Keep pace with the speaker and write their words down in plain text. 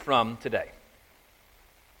from today.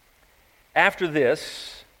 After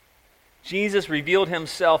this, Jesus revealed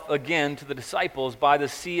himself again to the disciples by the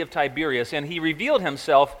Sea of Tiberias, and he revealed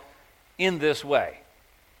himself in this way.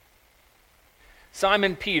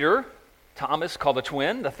 Simon Peter, Thomas called the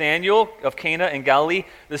twin, Nathanael of Cana in Galilee,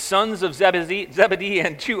 the sons of Zebedee,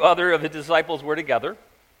 and two other of the disciples were together.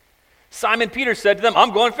 Simon Peter said to them,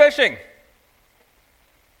 "I'm going fishing."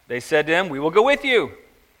 They said to him, "We will go with you."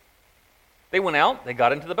 They went out, they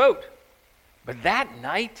got into the boat. But that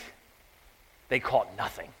night, they caught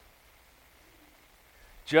nothing,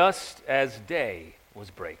 just as day was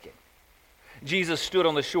breaking. Jesus stood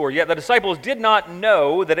on the shore, yet the disciples did not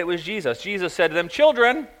know that it was Jesus. Jesus said to them,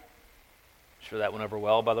 "Children," I'm sure that went over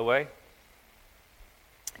well, by the way.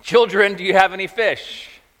 "Children, do you have any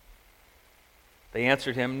fish?" They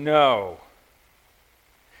answered him, "No."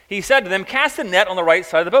 He said to them, "Cast the net on the right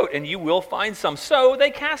side of the boat, and you will find some." So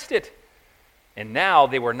they cast it. And now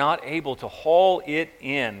they were not able to haul it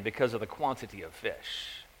in because of the quantity of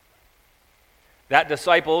fish. That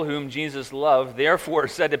disciple whom Jesus loved therefore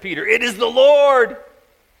said to Peter, "It is the Lord."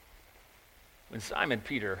 When Simon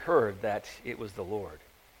Peter heard that it was the Lord,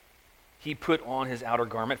 he put on his outer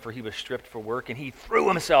garment, for he was stripped for work, and he threw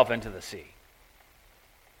himself into the sea.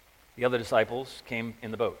 The other disciples came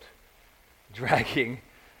in the boat, dragging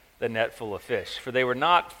the net full of fish, for they were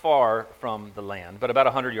not far from the land, but about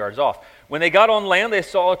 100 yards off. When they got on land, they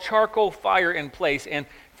saw a charcoal fire in place and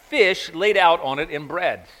fish laid out on it and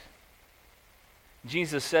bread.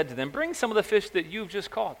 Jesus said to them, "Bring some of the fish that you've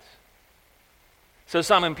just caught." So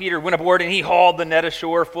Simon Peter went aboard and he hauled the net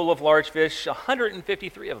ashore full of large fish,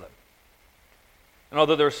 153 of them. And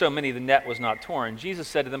although there were so many, the net was not torn. Jesus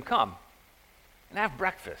said to them, "Come and have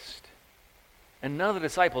breakfast." And none of the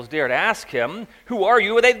disciples dared ask him, "Who are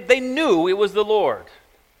you?" They knew it was the Lord.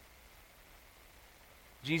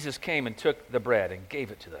 Jesus came and took the bread and gave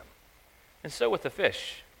it to them. And so with the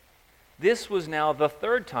fish. This was now the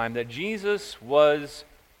third time that Jesus was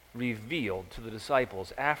revealed to the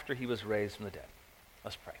disciples after he was raised from the dead.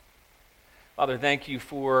 Let's pray. Father, thank you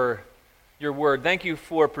for your word. Thank you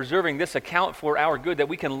for preserving this account for our good, that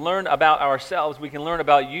we can learn about ourselves. We can learn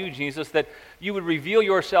about you, Jesus, that you would reveal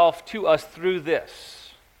yourself to us through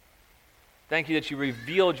this. Thank you that you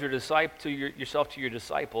revealed yourself to your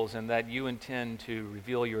disciples, and that you intend to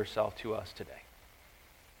reveal yourself to us today.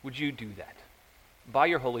 Would you do that? By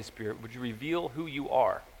your Holy Spirit, would you reveal who you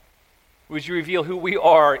are? Would you reveal who we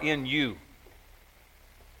are in you?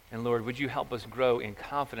 And Lord, would you help us grow in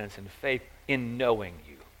confidence and faith in knowing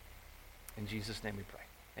you? In Jesus' name we pray.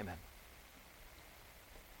 Amen.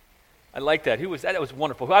 I like that. Who was that? That was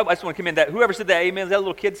wonderful. I just want to commend that. Whoever said that amen, that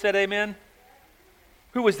little kid said amen?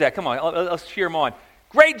 Who was that? Come on, let's cheer him on.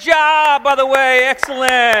 Great job, by the way.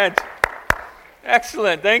 Excellent.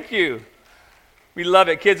 Excellent. Thank you. We love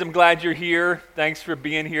it. Kids, I'm glad you're here. Thanks for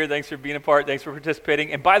being here. Thanks for being a part. Thanks for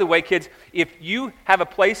participating. And by the way, kids, if you have a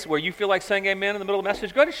place where you feel like saying amen in the middle of the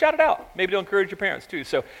message, go ahead and shout it out. Maybe it'll encourage your parents too.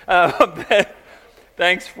 So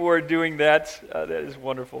thanks for doing that. That is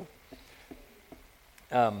wonderful.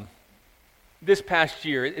 This past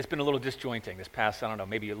year, it's been a little disjointing. This past, I don't know,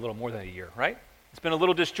 maybe a little more than a year, right? It's been a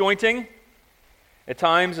little disjointing. At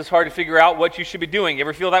times, it's hard to figure out what you should be doing. You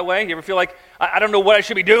ever feel that way? You ever feel like, I don't know what I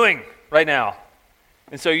should be doing right now?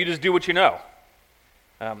 And so you just do what you know.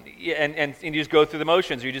 And you just go through the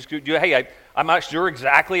motions. You just do hey, I'm not sure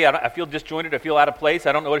exactly. I feel disjointed. I feel out of place.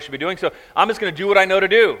 I don't know what I should be doing. So I'm just going to do what I know to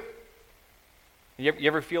do. You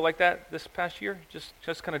ever feel like that this past year?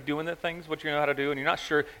 Just kind of doing the things, what you know how to do, and you're not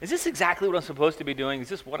sure, is this exactly what I'm supposed to be doing? Is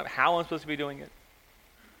this how I'm supposed to be doing it?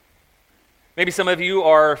 Maybe some of you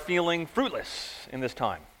are feeling fruitless in this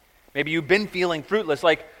time. Maybe you've been feeling fruitless,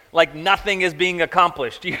 like nothing is being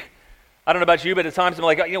accomplished. I don't know about you, but at times I'm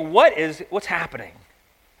like, what's happening?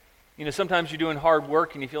 Sometimes you're doing hard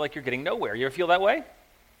work and you feel like you're getting nowhere. You ever feel that way?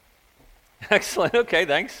 Excellent. Okay,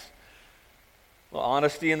 thanks. Well,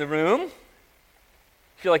 honesty in the room. You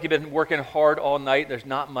feel like you've been working hard all night. There's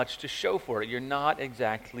not much to show for it. You're not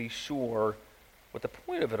exactly sure what the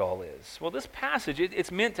point of it all is. Well, this passage,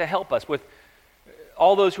 it's meant to help us with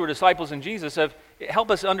all those who are disciples in Jesus,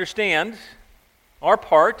 help us understand our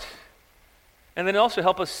part, and then also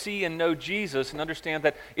help us see and know Jesus and understand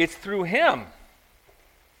that it's through him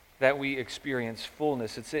that we experience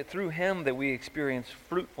fullness. It's through him that we experience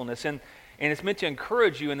fruitfulness. And it's meant to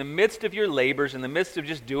encourage you in the midst of your labors, in the midst of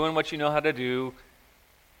just doing what you know how to do,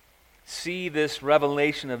 see this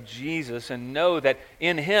revelation of Jesus and know that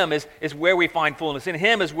in him is where we find fullness. In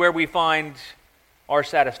him is where we find our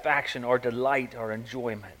satisfaction, our delight, our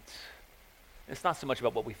enjoyment. It's not so much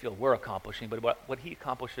about what we feel we're accomplishing, but what he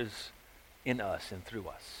accomplishes in us and through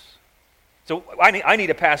us. So I need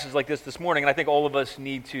a passage like this morning, and I think all of us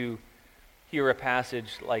need to hear a passage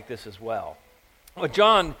like this as well. Well,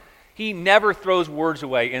 John, he never throws words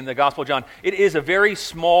away in the Gospel of John. It is a very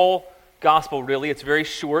small gospel, really. It's very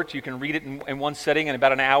short. You can read it in one setting in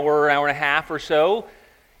about an hour and a half or so.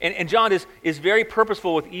 And John is very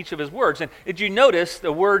purposeful with each of his words. And did you notice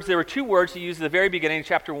the words? There were two words he used at the very beginning,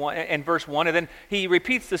 chapter 1 and verse 1, and then he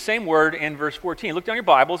repeats the same word in verse 14. Look down your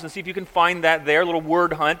Bibles and see if you can find that there, a little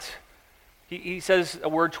word hunt. He says a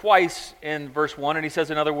word twice in verse 1, and he says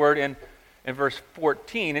another word in verse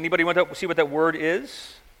 14. Anybody want to see what that word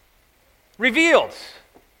is? Revealed.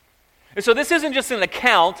 And so this isn't just an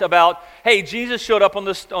account about, hey, Jesus showed up on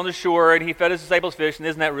the shore and he fed his disciples fish, and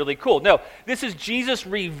isn't that really cool? No, this is Jesus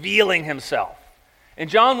revealing himself. And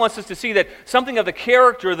John wants us to see that something of the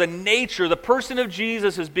character, the nature, the person of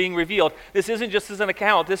Jesus is being revealed. This isn't just as an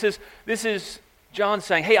account. This is John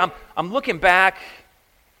saying, hey, I'm looking back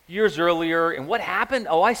years earlier, and what happened?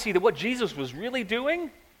 Oh, I see that what Jesus was really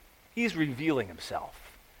doing, he's revealing himself.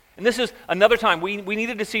 And this is another time we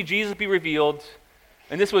needed to see Jesus be revealed.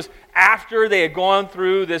 And this was after they had gone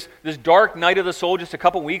through this dark night of the soul just a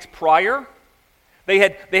couple weeks prior. They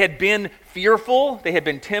had been fearful, they had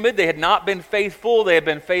been timid, they had not been faithful, they had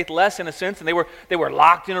been faithless in a sense, and they were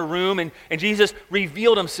locked in a room, and Jesus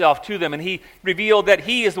revealed himself to them, and he revealed that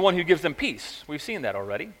he is the one who gives them peace. We've seen that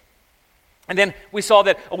already. And then we saw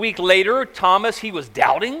that a week later, Thomas, he was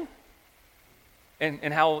doubting,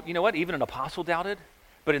 and how, you know what, even an apostle doubted,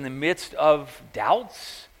 but in the midst of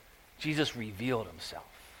doubts, Jesus revealed himself.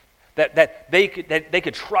 That they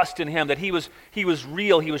could trust in him, that he was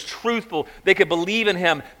real, he was truthful, they could believe in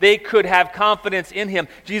him, they could have confidence in him.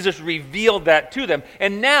 Jesus revealed that to them.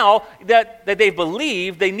 And now that they've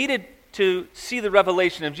believed, they needed to see the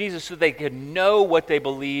revelation of Jesus so they could know what they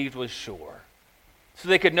believed was sure. So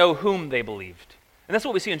they could know whom they believed. And that's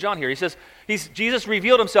what we see in John here. He says, Jesus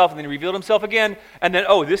revealed himself, and then he revealed himself again, and then,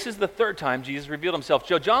 this is the third time Jesus revealed himself.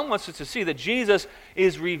 So John wants us to see that Jesus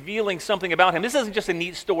is revealing something about him. This isn't just a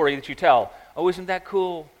neat story that you tell. Oh, isn't that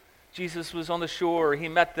cool? Jesus was on the shore, he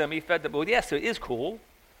met them, he fed them. Well, yes, it is cool.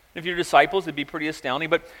 If you're disciples, it'd be pretty astounding.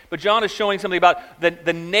 But John is showing something about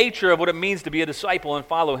the nature of what it means to be a disciple and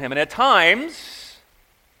follow him. And at times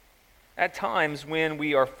when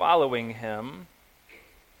we are following him,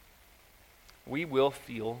 we will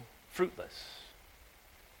feel fruitless.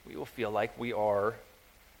 We will feel like we are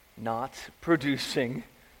not producing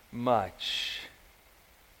much.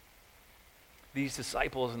 These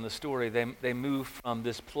disciples in the story, they move from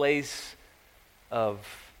this place of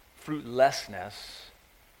fruitlessness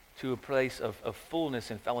to a place of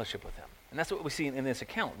fullness and fellowship with him. And that's what we see in this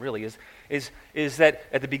account, really, is that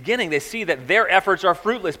at the beginning they see that their efforts are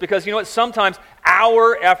fruitless because, you know what, sometimes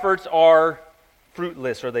our efforts are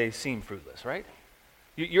fruitless, or they seem fruitless, right?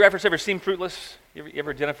 Your efforts ever seem fruitless? You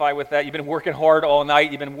ever identify with that? You've been working hard all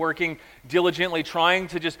night. You've been working diligently, trying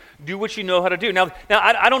to just do what you know how to do. Now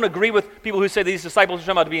I don't agree with people who say these disciples are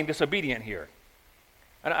talking about being disobedient here.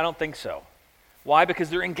 I don't think so. Why? Because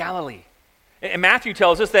they're in Galilee. And Matthew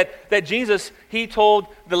tells us that Jesus, he told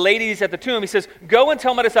the ladies at the tomb, he says, go and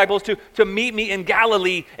tell my disciples to meet me in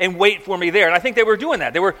Galilee and wait for me there. And I think they were doing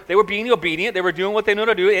that. They were being obedient. They were doing what they knew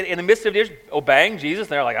how to do. In the midst of just obeying Jesus,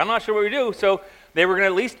 they're like, I'm not sure what we do. So they were going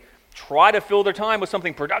to at least try to fill their time with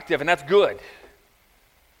something productive, and that's good.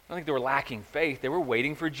 I don't think they were lacking faith. They were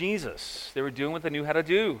waiting for Jesus. They were doing what they knew how to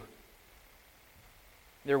do.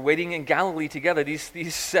 They're waiting in Galilee together,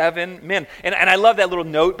 these seven men. And I love that little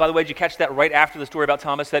note, by the way. Did you catch that right after the story about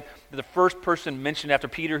Thomas? That the first person mentioned after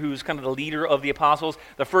Peter, who's kind of the leader of the apostles,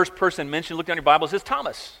 the first person mentioned, look down your Bibles, is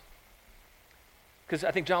Thomas. Because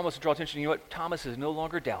I think John wants to draw attention, you know what? Thomas is no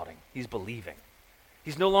longer doubting. He's believing.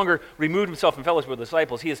 He's no longer removed himself from fellowship with the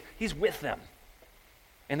disciples. He's with them.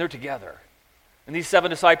 And they're together. And these seven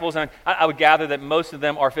disciples, and I would gather that most of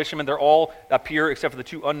them are fishermen. They're all up here except for the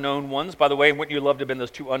two unknown ones. By the way, wouldn't you love to have been those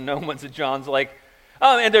two unknown ones that John's like,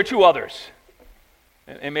 oh, and there are two others.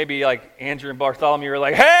 And maybe like Andrew and Bartholomew are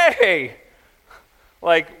like, hey,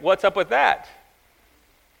 like what's up with that?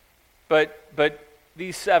 But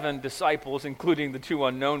these seven disciples, including the two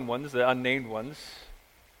unknown ones, the unnamed ones,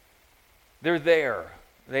 they're there.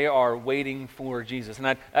 They are waiting for Jesus. And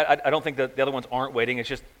I don't think that the other ones aren't waiting. It's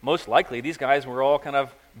just most likely these guys were all kind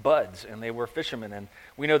of buds, and they were fishermen. And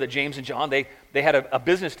we know that James and John, they had a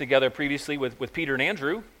business together previously with Peter and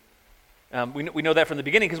Andrew. We know that from the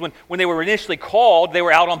beginning because when they were initially called, they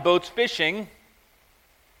were out on boats fishing,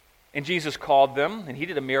 and Jesus called them, and he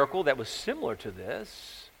did a miracle that was similar to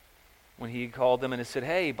this when he called them and said,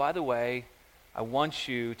 hey, by the way, I want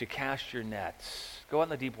you to cast your nets. Go out in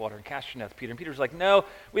the deep water and cast your nets, Peter. And Peter's like, no,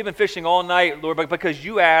 we've been fishing all night, Lord, but because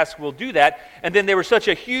you asked, we'll do that. And then there was such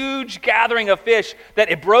a huge gathering of fish that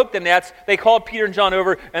it broke the nets. They called Peter and John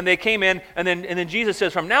over, and they came in. And then Jesus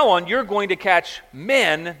says, from now on, you're going to catch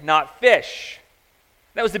men, not fish.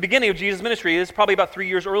 That was the beginning of Jesus' ministry. It's probably about 3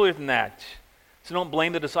 years earlier than that. So don't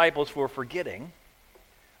blame the disciples for forgetting.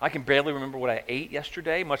 I can barely remember what I ate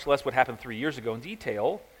yesterday, much less what happened 3 years ago in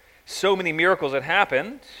detail. So many miracles had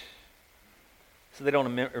happened. So they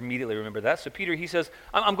don't immediately remember that. So Peter, he says,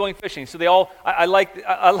 I'm going fishing. So they all,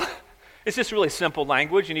 it's just really simple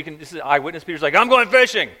language, and this is eyewitness. Peter's like, I'm going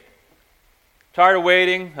fishing. Tired of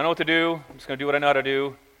waiting. I know what to do. I'm just going to do what I know how to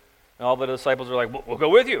do. And all the disciples are like, we'll go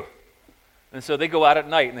with you. And so they go out at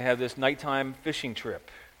night, and they have this nighttime fishing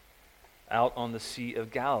trip out on the Sea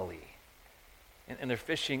of Galilee. And they're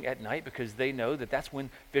fishing at night because they know that that's when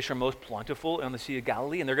fish are most plentiful on the Sea of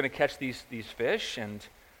Galilee, and they're going to catch these fish.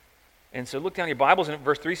 And so look down your Bibles, and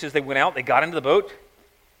verse 3 says they went out, they got into the boat.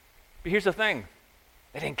 But here's the thing.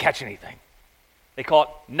 They didn't catch anything. They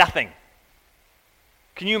caught nothing.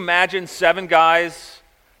 Can you imagine 7 guys,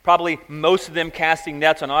 probably most of them casting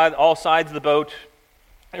nets on all sides of the boat?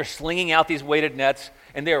 They're slinging out these weighted nets,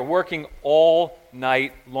 and they are working all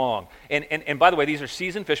night long. And by the way, these are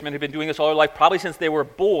seasoned fishermen who've been doing this all their life, probably since they were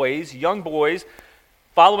boys, young boys,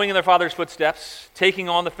 following in their father's footsteps, taking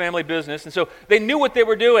on the family business. And so they knew what they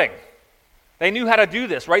were doing. They knew how to do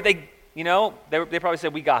this, right? They probably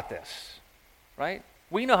said, we got this, right?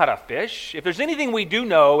 We know how to fish. If there's anything we do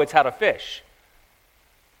know, it's how to fish.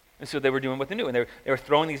 And so they were doing what they knew, and they were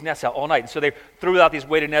throwing these nets out all night. And so they threw out these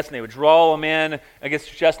weighted nets, and they would draw them in against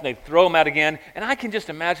their chest, and they'd throw them out again. And I can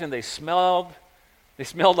just imagine they smelled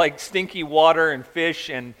like stinky water and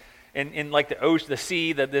fish, and like the ocean, the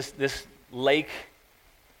sea, this lake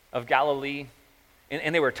of Galilee.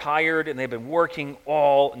 And they were tired, and they'd been working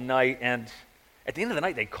all night, and at the end of the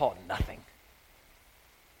night, they caught nothing.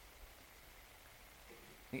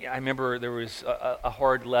 I remember there was a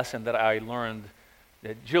hard lesson that I learned,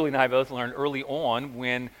 that Julie and I both learned early on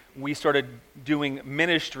when we started doing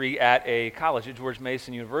ministry at a college at George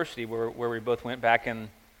Mason University, where we both went back in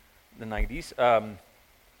the 90s.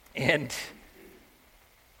 And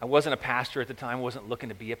I wasn't a pastor at the time. I wasn't looking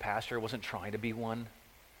to be a pastor. I wasn't trying to be one.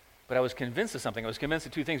 But I was convinced of something. I was convinced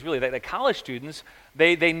of 2 things, really. That college students,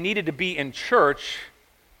 they needed to be in church.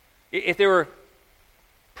 If they were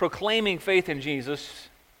proclaiming faith in Jesus,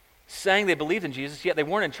 saying they believed in Jesus, yet they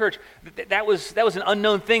weren't in church, that was an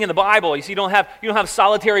unknown thing in the Bible. You see, you don't have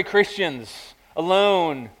solitary Christians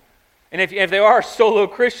alone. And if they are solo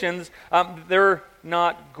Christians, they're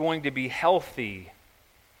not going to be healthy.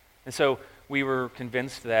 And so we were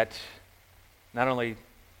convinced that not only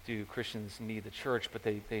do Christians need the church, but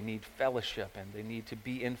they need fellowship, and they need to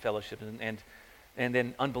be in fellowship, and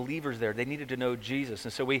then unbelievers there, they needed to know Jesus.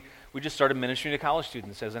 And so we just started ministering to college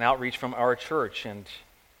students as an outreach from our church, and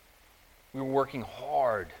we were working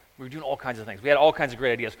hard. We were doing all kinds of things. We had all kinds of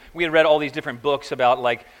great ideas. We had read all these different books about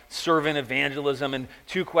like servant evangelism and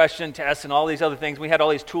 2-question tests and all these other things. We had all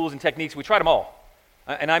these tools and techniques. We tried them all.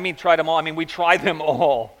 And I mean tried them all. I mean we tried them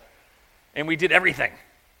all. And we did everything.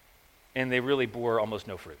 And they really bore almost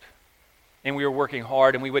no fruit. And we were working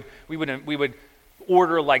hard, and we would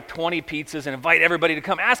order like 20 pizzas and invite everybody to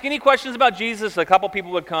come. Ask any questions about Jesus. A couple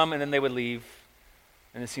people would come, and then they would leave,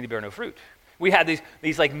 and it seemed to bear no fruit. We had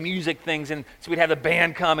these like music things, and so we'd have the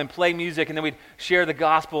band come and play music, and then we'd share the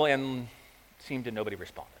gospel, and it seemed that nobody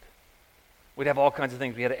responded. We'd have all kinds of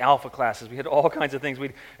things. We had alpha classes. We had all kinds of things.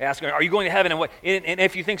 We'd ask, are you going to heaven? And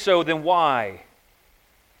if you think so, then why?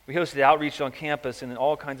 We hosted outreach on campus and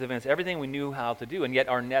all kinds of events, everything we knew how to do, and yet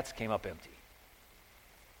our nets came up empty.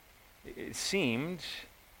 It seemed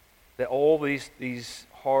that all these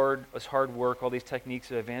hard work, all these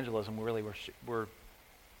techniques of evangelism really were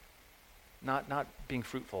not being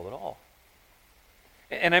fruitful at all.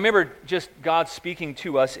 And I remember just God speaking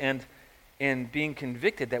to us and being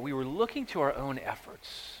convicted that we were looking to our own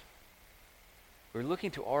efforts. We were looking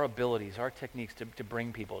to our abilities, our techniques to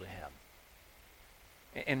bring people to Him.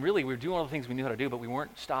 And really, we were doing all the things we knew how to do, but we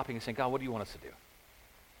weren't stopping and saying, God, what do you want us to do?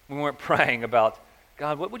 We weren't praying about,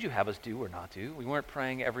 God, what would you have us do or not do? We weren't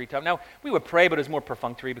praying every time. Now, we would pray, but it was more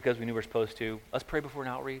perfunctory because we knew we were supposed to. Let's pray before an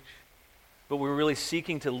outreach. But we were really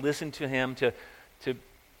seeking to listen to Him, to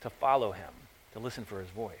follow Him, to listen for His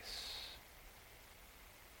voice.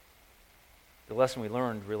 The lesson we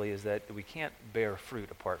learned really is that we can't bear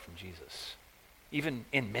fruit apart from Jesus. Even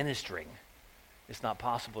in ministering, it's not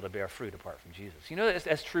possible to bear fruit apart from Jesus. You know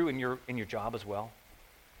that's true in your job as well?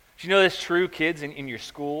 Do you know that's true, kids, in your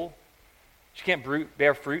school? You can't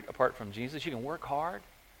bear fruit apart from Jesus. You can work hard.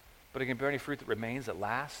 but it can bear any fruit that remains, that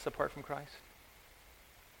lasts apart from Christ?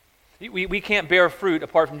 We can't bear fruit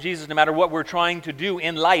apart from Jesus no matter what we're trying to do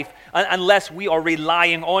in life unless we are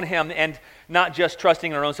relying on him and not just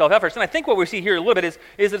trusting in our own self-efforts. And I think what we see here a little bit is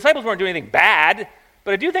the disciples weren't doing anything bad,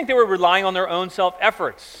 but I do think they were relying on their own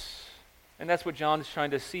self-efforts. And that's what John is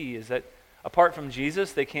trying to see, is that apart from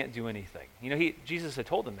Jesus, they can't do anything. Jesus had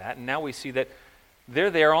told them that, and now we see that they're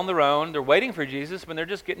there on their own. They're waiting for Jesus, but they're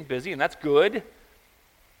just getting busy, and that's good.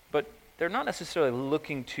 But they're not necessarily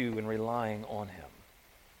looking to and relying on him.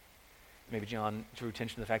 Maybe John drew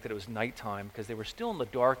attention to the fact that it was nighttime because they were still in the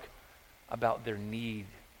dark about their need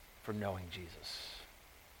for knowing Jesus.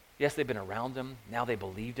 Yes, they've been around him. Now they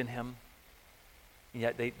believed in him. And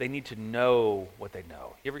yet they need to know what they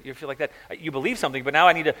know. You ever feel like that? You believe something, but now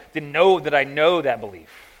I need to know that I know that belief.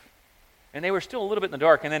 And they were still a little bit in the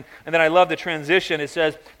dark. And then I love the transition. It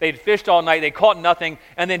says they'd fished all night. They caught nothing.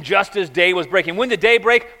 And then just as day was breaking. When did day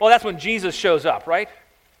break? Well, that's when Jesus shows up, right?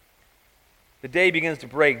 The day begins to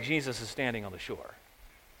break. Jesus is standing on the shore.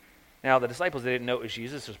 Now, the disciples, they didn't know it was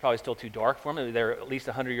Jesus. It was probably still too dark for them. They're at least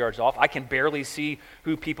 100 yards off. I can barely see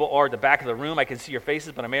who people are at the back of the room. I can see your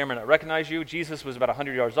faces, but I may or may not recognize you. Jesus was about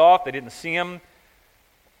 100 yards off. They didn't see him.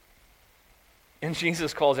 And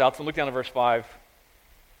Jesus calls out to them. Look down at verse 5.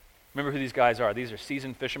 Remember who these guys are. These are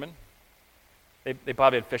seasoned fishermen. They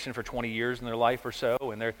probably been fishing for 20 years in their life or so,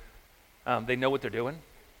 and they know what they're doing.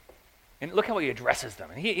 And look how he addresses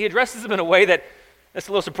them. And he addresses them in a way that's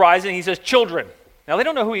a little surprising. He says, children. Now, they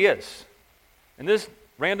don't know who he is. And this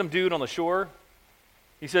random dude on the shore,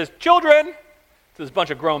 he says, children, to this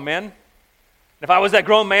bunch of grown men. And if I was that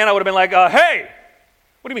grown man, I would have been like, hey,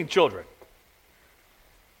 what do you mean children?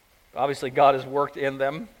 Obviously, God has worked in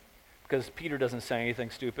them because Peter doesn't say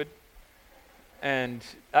anything stupid. And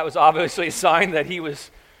that was obviously a sign that he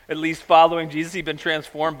was at least following Jesus. He'd been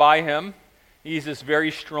transformed by him. He's this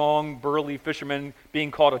very strong, burly fisherman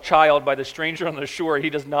being called a child by the stranger on the shore.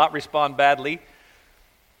 He does not respond badly.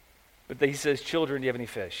 But he says, children, do you have any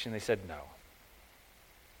fish? And they said, no.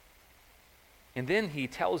 And then he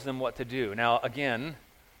tells them what to do. Now, again,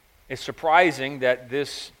 it's surprising that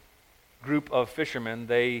this group of fishermen,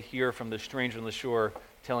 they hear from the stranger on the shore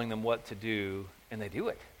telling them what to do, and they do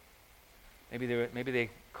it. Maybe they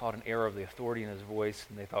caught an error of the authority in his voice,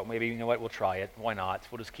 and they thought, maybe, you know what, we'll try it. Why not?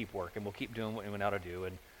 We'll just keep working. We'll keep doing what we know how to do.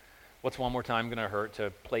 And what's one more time going to hurt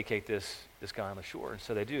to placate this guy on the shore? And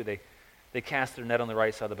so they do. They cast their net on the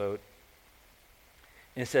right side of the boat.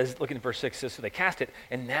 And it says, looking at verse 6, it says, so they cast it,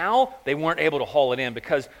 and now they weren't able to haul it in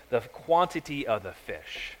because the quantity of the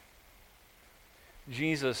fish.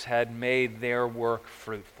 Jesus had made their work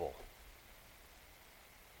fruitful.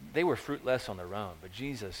 They were fruitless on their own, but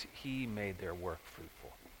Jesus, he made their work fruitful.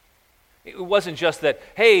 It wasn't just that,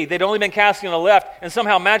 hey, they'd only been casting on the left, and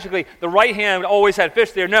somehow magically the right hand always had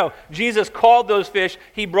fish there. No, Jesus called those fish,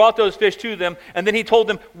 he brought those fish to them, and then he told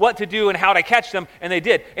them what to do and how to catch them, and they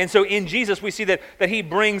did. And so in Jesus we see that he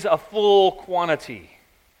brings a full quantity.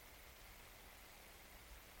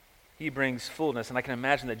 He brings fullness, and I can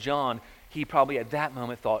imagine that John, he probably at that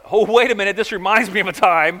moment thought, oh, wait a minute, this reminds me of a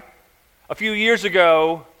time a few years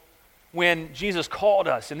ago when Jesus called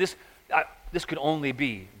us, and this could only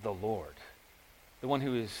be the Lord, the one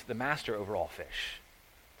who is the master over all fish,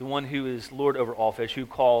 the one who is Lord over all fish, who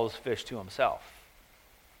calls fish to himself,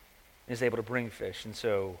 and is able to bring fish. And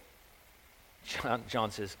so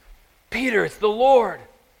John says, Peter, it's the Lord.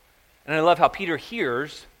 And I love how Peter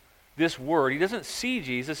hears this word. He doesn't see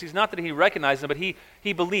Jesus. He's not that he recognizes him, but he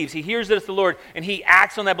believes. He hears that it's the Lord, and he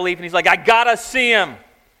acts on that belief, and he's like, I gotta see him.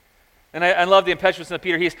 And I love the impetuousness of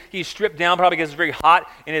Peter. He's stripped down probably because it's very hot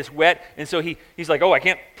and it's wet. And so he's like, oh, I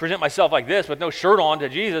can't present myself like this with no shirt on to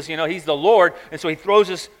Jesus. You know, he's the Lord. And so he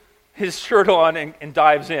throws his shirt on and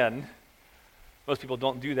dives in. Most people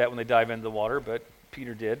don't do that when they dive into the water, but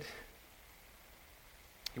Peter did.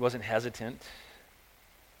 He wasn't hesitant.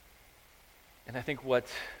 And I think what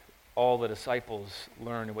all the disciples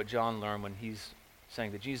learned and what John learned when he's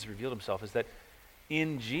saying that Jesus revealed himself is that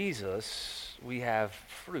in Jesus, we have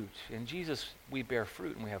fruit. In Jesus, we bear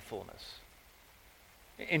fruit and we have fullness.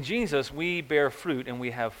 In Jesus, we bear fruit and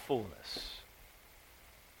we have fullness.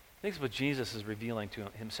 I think it's what Jesus is revealing to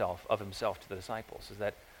himself to the disciples, is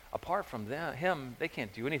that apart from him, they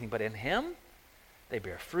can't do anything. But in him, they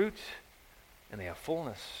bear fruit and they have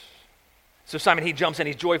fullness. So Simon, he jumps in,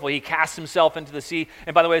 he's joyful, he casts himself into the sea.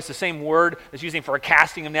 And by the way, it's the same word that's used for a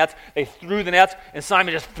casting of nets. They threw the nets, and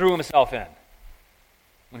Simon just threw himself in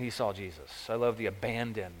when he saw Jesus. I love the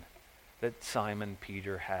abandon that Simon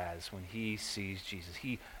Peter has when he sees Jesus.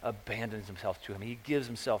 He abandons himself to him. He gives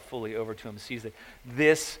himself fully over to him, sees that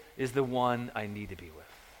this is the one I need to be with.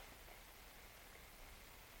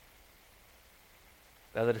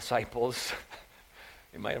 The other disciples,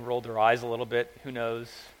 they might have rolled their eyes a little bit. Who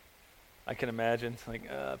knows? I can imagine. It's like,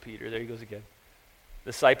 Peter, there he goes again.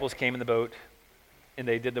 The disciples came in the boat, and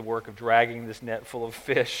they did the work of dragging this net full of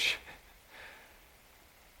fish.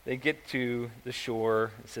 They get to the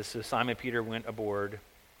shore. It says, so Simon Peter went aboard.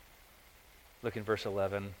 Look in verse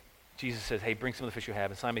 11. Jesus says, hey, bring some of the fish you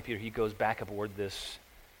have. And Simon Peter, he goes back aboard this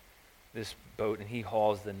boat, and he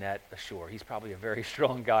hauls the net ashore. He's probably a very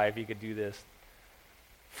strong guy if he could do this.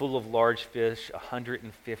 Full of large fish,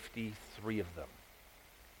 153 of them.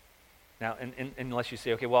 Now, unless you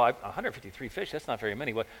say, okay, well, 153 fish, that's not very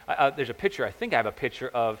many. Well, there's a picture, I think I have a picture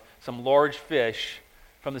of some large fish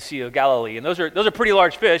from the Sea of Galilee. And those are pretty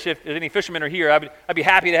large fish. If any fishermen are here, I'd be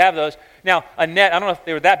happy to have those. Now, a net, I don't know if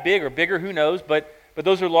they were that big or bigger, who knows, but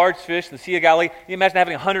those are large fish in the Sea of Galilee. You imagine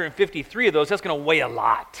having 153 of those, that's going to weigh a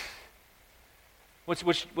lot.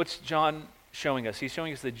 What's John showing us? He's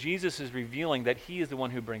showing us that Jesus is revealing that he is the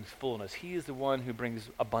one who brings fullness. He is the one who brings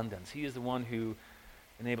abundance. He is the one who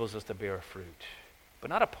enables us to bear fruit.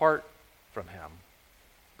 But not apart from him,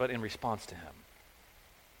 but in response to him.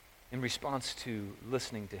 In response to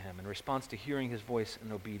listening to him, in response to hearing his voice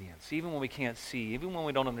in obedience. Even when we can't see, even when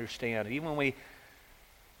we don't understand, even when we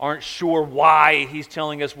aren't sure why he's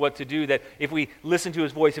telling us what to do, that if we listen to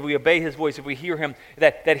his voice, if we obey his voice, if we hear him,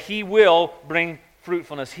 that he will bring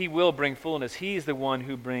fruitfulness, he will bring fullness. He's the one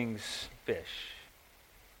who brings fish.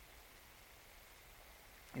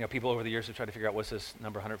 You know, people over the years have tried to figure out what's this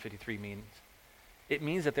number 153 means. It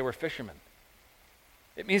means that there were fishermen.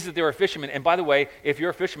 It means that there were fishermen. And by the way, if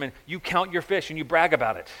you're a fisherman, you count your fish and you brag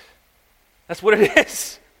about it. That's what it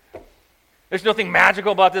is. There's nothing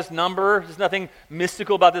magical about this number. There's nothing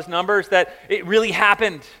mystical about this number. It's that it really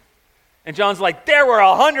happened. And John's like, there were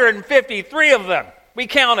 153 of them. We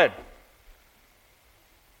counted.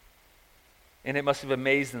 And it must have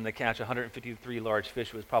amazed them to catch 153 large fish.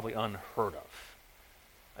 It was probably unheard of.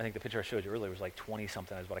 I think the picture I showed you earlier was like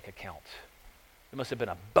 20-something is what I could count. It must have been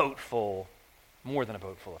a boat full, more than a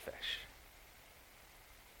boat full of fish.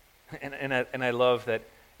 And I love that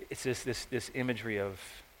it's this imagery of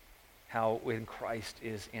how when Christ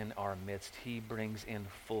is in our midst, he brings in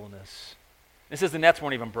fullness. It says the nets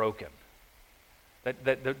weren't even broken.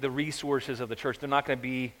 That the resources of the church, they're not going to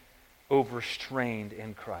be overstrained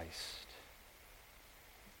in Christ.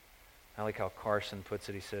 I like how Carson puts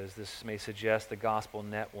it. He says, this may suggest the gospel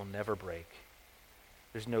net will never break.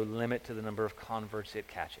 There's no limit to the number of converts it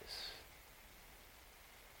catches.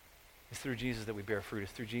 It's through Jesus that we bear fruit.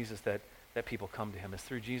 It's through Jesus that people come to him. It's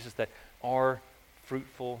through Jesus that our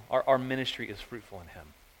ministry is fruitful in him.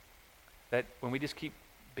 That when we just keep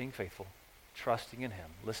being faithful, trusting in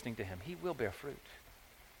him, listening to him, he will bear fruit.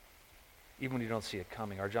 Even when you don't see it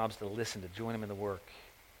coming. Our job is to listen, to join him in the work.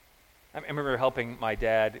 I remember helping my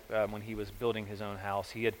dad when he was building his own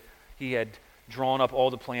house. He had drawn up all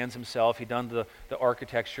the plans himself. He'd done the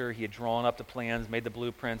architecture. He had drawn up the plans, made the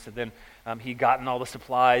blueprints, and then he'd gotten all the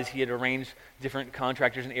supplies. He had arranged different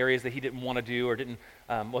contractors in areas that he didn't want to do or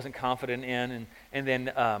wasn't confident in, and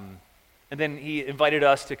then he invited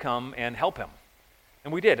us to come and help him,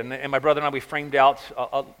 and we did. And my brother and I, we framed out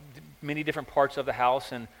many different parts of the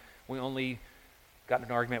house, and we only got in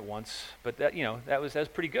an argument once, but that was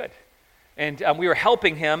pretty good. And we were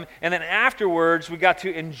helping him, and then afterwards we got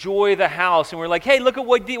to enjoy the house, and we're like, hey, look at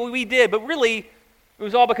what we did. But really, it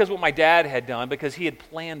was all because of what my dad had done, because he had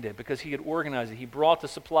planned it, because he had organized it. He brought the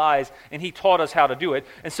supplies, and he taught us how to do it.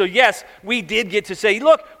 And so, yes, we did get to say,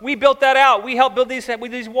 look, we built that out. We helped build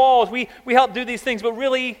these walls. We helped do these things. But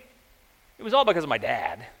really, it was all because of my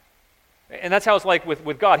dad. And that's how it's like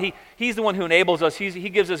with God. He's the one who enables us. He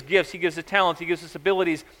gives us gifts. He gives us talents. He gives us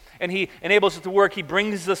abilities. And he enables us to work. He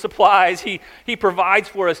brings the supplies. He provides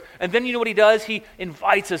for us. And then you know what he does? He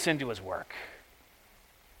invites us into his work.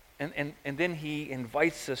 And then he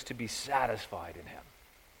invites us to be satisfied in him.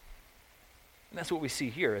 And that's what we see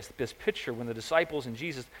here is this picture when the disciples and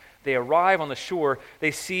Jesus, they arrive on the shore,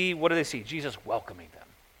 they see, what do they see? Jesus welcoming them.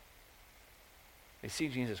 They see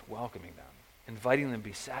Jesus welcoming them, inviting them to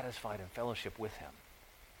be satisfied in fellowship with him.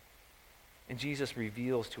 And Jesus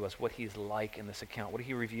reveals to us what he's like in this account. What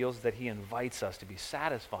he reveals is that he invites us to be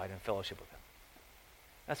satisfied in fellowship with him.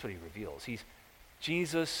 That's what he reveals.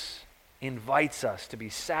 Jesus invites us to be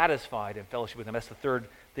satisfied in fellowship with him. That's the third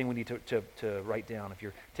thing we need to write down if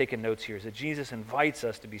you're taking notes here, is that Jesus invites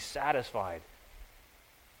us to be satisfied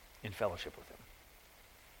in fellowship with him.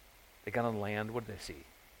 They got on land. What did they see?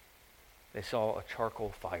 They saw a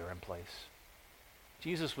charcoal fire in place.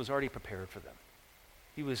 Jesus was already prepared for them.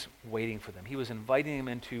 He was waiting for them. He was inviting them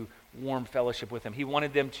into warm fellowship with him. He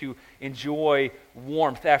wanted them to enjoy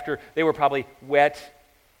warmth after they were probably wet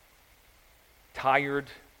tired,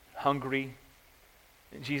 hungry.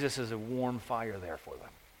 Jesus is a warm fire there for them.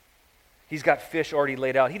 He's got fish already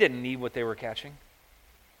laid out. He didn't need what they were catching.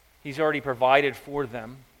 He's already provided for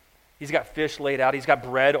them. He's got fish laid out. He's got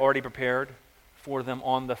bread already prepared for them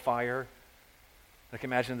on the fire. I can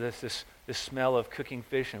imagine this smell of cooking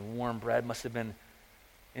fish and warm bread must have been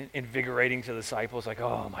invigorating to the disciples. Like,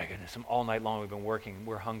 oh my goodness, all night long we've been working.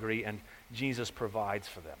 We're hungry, and Jesus provides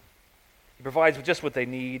for them. He provides just what they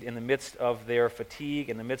need in the midst of their fatigue,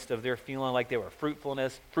 in the midst of their feeling like they were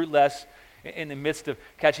fruitless, in the midst of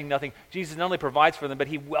catching nothing. Jesus not only provides for them, but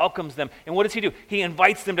he welcomes them. And what does he do? He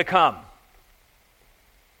invites them to come.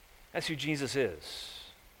 That's who Jesus is.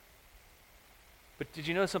 But did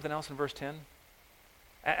you notice something else in verse 10?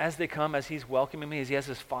 As they come, as he's welcoming me, as he has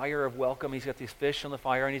this fire of welcome, he's got these fish on the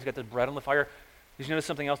fire, and he's got the bread on the fire. Did you notice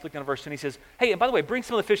something else? Look down at verse 10. He says, hey, and by the way, bring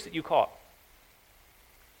some of the fish that you caught.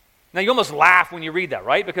 Now, you almost laugh when you read that,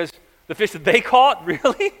 right? Because the fish that they caught,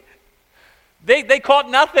 really? They caught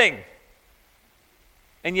nothing.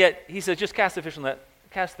 And yet, he says, just cast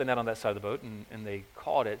the net on that side of the boat, and they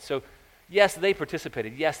caught it. So, yes, they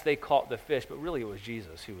participated. Yes, they caught the fish, but really it was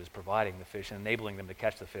Jesus who was providing the fish and enabling them to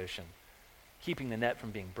catch the fish and keeping the net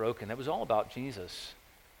from being broken. That was all about Jesus.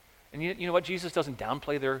 And you know what? Jesus doesn't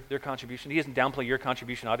downplay their contribution. He doesn't downplay your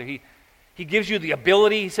contribution either. He gives you the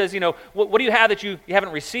ability. He says, what do you have that you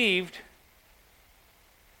haven't received?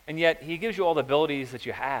 And yet, he gives you all the abilities that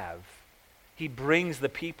you have. He brings the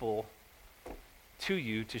people to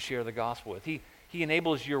you to share the gospel with. He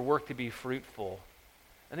enables your work to be fruitful.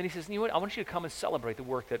 And then he says, you know what? I want you to come and celebrate the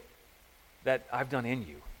work that I've done in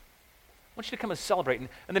you. I want you to come and celebrate. And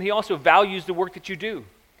then he also values the work that you do.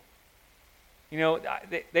 All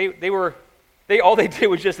they did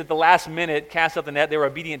was just at the last minute cast out the net. They were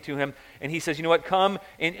obedient to him. And he says, you know what? Come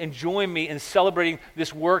and join me in celebrating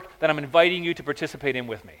this work that I'm inviting you to participate in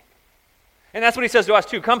with me. And that's what he says to us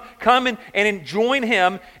too. Come and join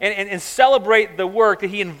him and celebrate the work that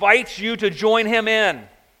he invites you to join him in.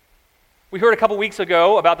 We heard a couple weeks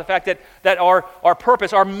ago about the fact that our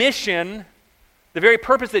purpose, our mission, the very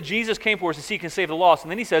purpose that Jesus came for is to seek and save the lost.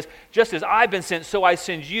 And then he says, just as I've been sent, so I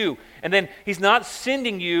send you. And then he's not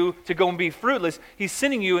sending you to go and be fruitless. He's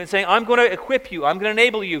sending you and saying, I'm going to equip you. I'm going to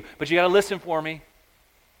enable you. But you got to listen for me.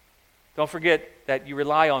 Don't forget that you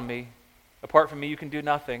rely on me. Apart from me, you can do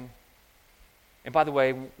nothing. And by the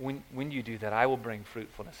way, when you do that, I will bring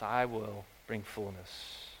fruitfulness. I will bring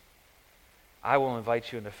fullness. I will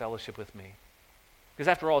invite you into fellowship with me. Because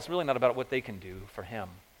after all, it's really not about what they can do for him.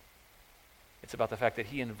 It's about the fact that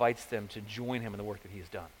he invites them to join him in the work that he has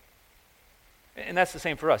done. And that's the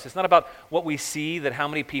same for us. It's not about what we see, that how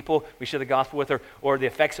many people we share the gospel with, or the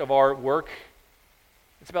effects of our work.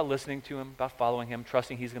 It's about listening to him, about following him,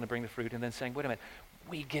 trusting he's going to bring the fruit, and then saying, wait a minute,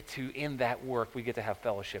 we get to, in that work, we get to have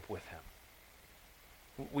fellowship with him.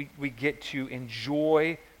 We get to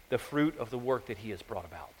enjoy the fruit of the work that he has brought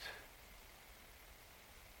about.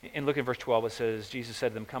 And look at verse 12. It says, Jesus said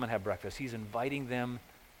to them, come and have breakfast. He's inviting them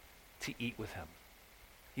to eat with him.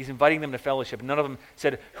 He's inviting them to fellowship. None of them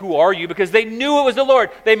said, who are you? Because they knew it was the Lord.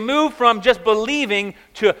 They moved from just believing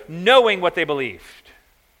to knowing what they believed.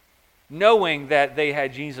 Knowing that they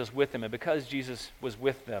had Jesus with them. And because Jesus was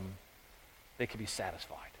with them, they could be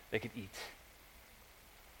satisfied. They could eat.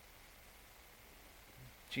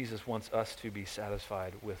 Jesus wants us to be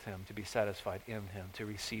satisfied with him, to be satisfied in him, to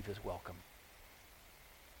receive his welcome.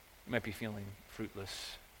 You might be feeling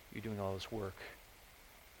fruitless. You're doing all this work.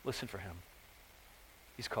 Listen for him.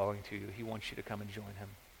 He's calling to you. He wants you to come and join him.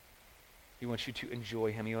 He wants you to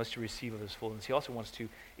enjoy him. He wants to receive of his fullness. He also wants to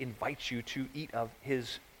invite you to eat of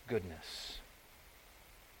his goodness,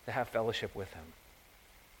 to have fellowship with him.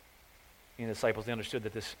 The disciples, they understood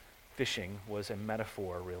that this fishing was a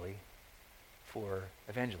metaphor, really, for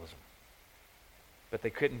evangelism. But they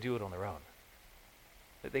couldn't do it on their own.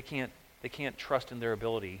 That they can't trust in their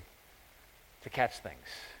ability to catch things,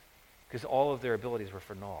 because all of their abilities were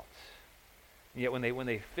for naught. And yet when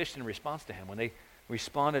they fished in response to him, when they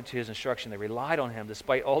responded to his instruction, they relied on him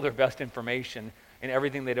despite all their best information and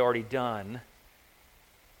everything they'd already done,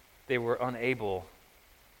 they were unable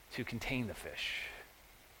to contain the fish.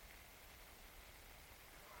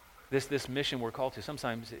 This mission we're called to,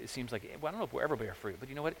 sometimes it seems like, well, I don't know if we'll ever bear fruit, but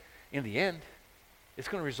you know what? In the end, it's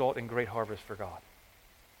going to result in great harvest for God.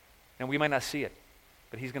 And we might not see it,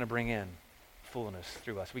 but he's going to bring in fullness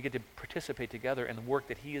through us. We get to participate together in the work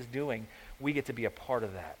that he is doing. We get to be a part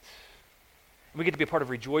of that. And we get to be a part of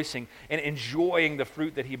rejoicing and enjoying the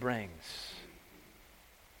fruit that he brings.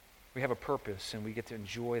 We have a purpose, and we get to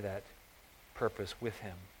enjoy that purpose with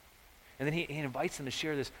him. And then he invites them to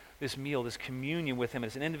share this meal, this communion with him.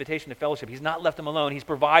 It's an invitation to fellowship. He's not left them alone. He's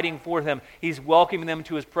providing for them. He's welcoming them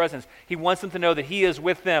to his presence. He wants them to know that he is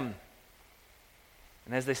with them.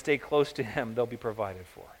 And as they stay close to him, they'll be provided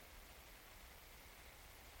for.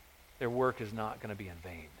 Their work is not going to be in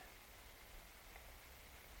vain.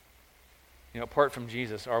 You know, apart from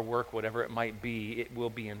Jesus, our work, whatever it might be, it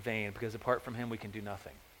will be in vain, because apart from him, we can do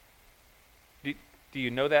nothing. Do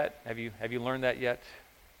you know that? Have you learned that yet?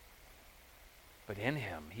 But in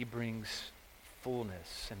him, he brings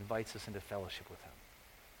fullness and invites us into fellowship with him.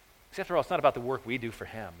 Because after all, it's not about the work we do for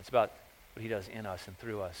him. It's about what he does in us and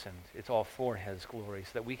through us, and it's all for his glory,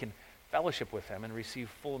 so that we can fellowship with him and receive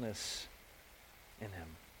fullness in him.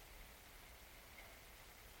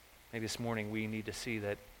 Maybe this morning we need to see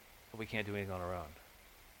that we can't do anything on our own.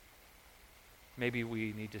 Maybe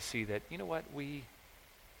we need to see that, you know what, we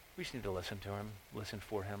just need to listen to him, listen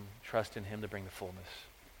for him, trust in him to bring the fullness.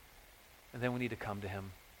 And then we need to come to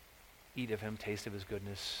him, eat of him, taste of his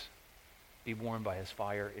goodness, be warmed by his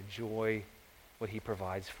fire, enjoy what he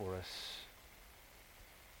provides for us.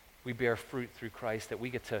 We bear fruit through Christ, that we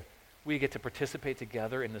get to participate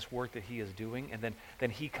together in this work that he is doing, and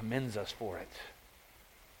then he commends us for it.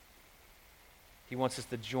 He wants us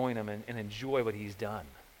to join him and enjoy what he's done.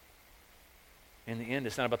 In the end,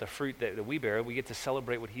 it's not about the fruit that we bear. We get to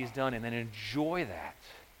celebrate what he's done and then enjoy that.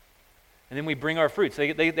 And then we bring our fruits.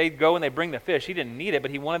 They go and they bring the fish. He didn't need it,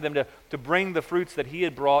 but he wanted them to bring the fruits that he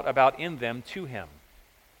had brought about in them to him.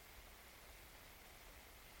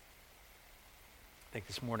 I think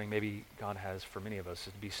this morning maybe God has for many of us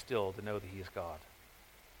is to be still, to know that he is God.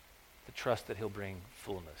 To trust that he'll bring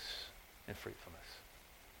fullness and fruitfulness.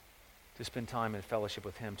 To spend time in fellowship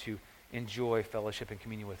with him, to enjoy fellowship and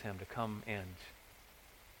communion with him, to come and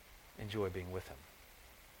enjoy being with him.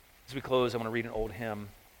 As we close, I want to read an old hymn.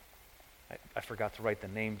 I forgot to write the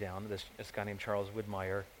name down. This guy named Charles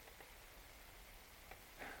Widmeyer.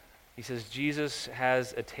 He says, Jesus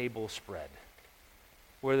has a table spread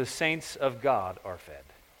where the saints of God are fed.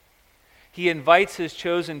 He invites his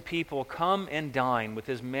chosen people, come and dine. With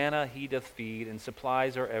his manna he doth feed and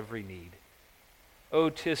supplies our every need. Oh,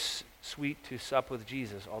 'tis sweet to sup with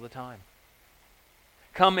Jesus all the time.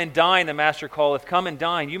 Come and dine, the Master calleth. Come and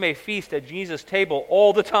dine. You may feast at Jesus' table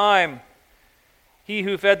all the time. He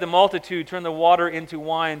who fed the multitude turned the water into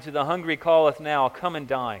wine. To the hungry calleth now, come and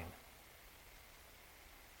dine.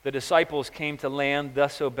 The disciples came to land,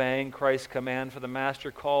 thus obeying Christ's command, for the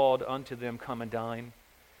Master called unto them, come and dine.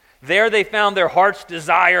 There they found their heart's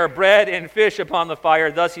desire, bread and fish upon the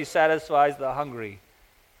fire. Thus he satisfies the hungry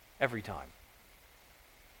every time.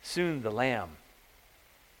 Soon the Lamb.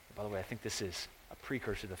 By the way, I think this is a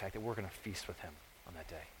precursor to the fact that we're going to feast with him on that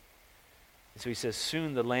day. And so he says,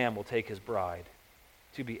 soon the Lamb will take his bride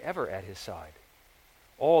to be ever at his side.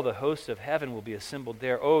 All the hosts of heaven will be assembled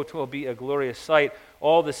there. Oh, 'twill be a glorious sight.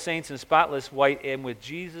 All the saints in spotless white, and with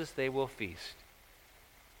Jesus they will feast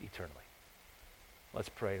eternally. Let's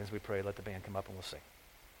pray. And as we pray, let the band come up and we'll sing.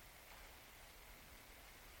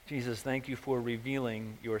 Jesus, thank you for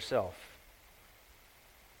revealing yourself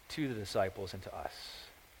to the disciples and to us.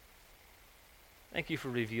 Thank you for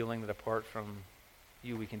revealing that apart from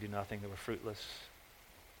you we can do nothing, that we're fruitless.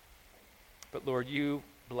 But Lord, you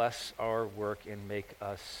bless our work and make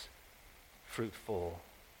us fruitful.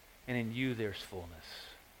 And in you there's fullness.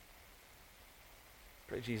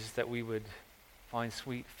 Pray, Jesus, that we would find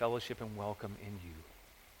sweet fellowship and welcome in you.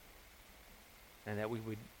 And that we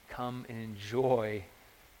would come and enjoy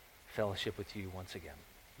fellowship with you once again.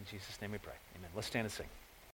 In Jesus' name we pray. Amen. Let's stand and sing.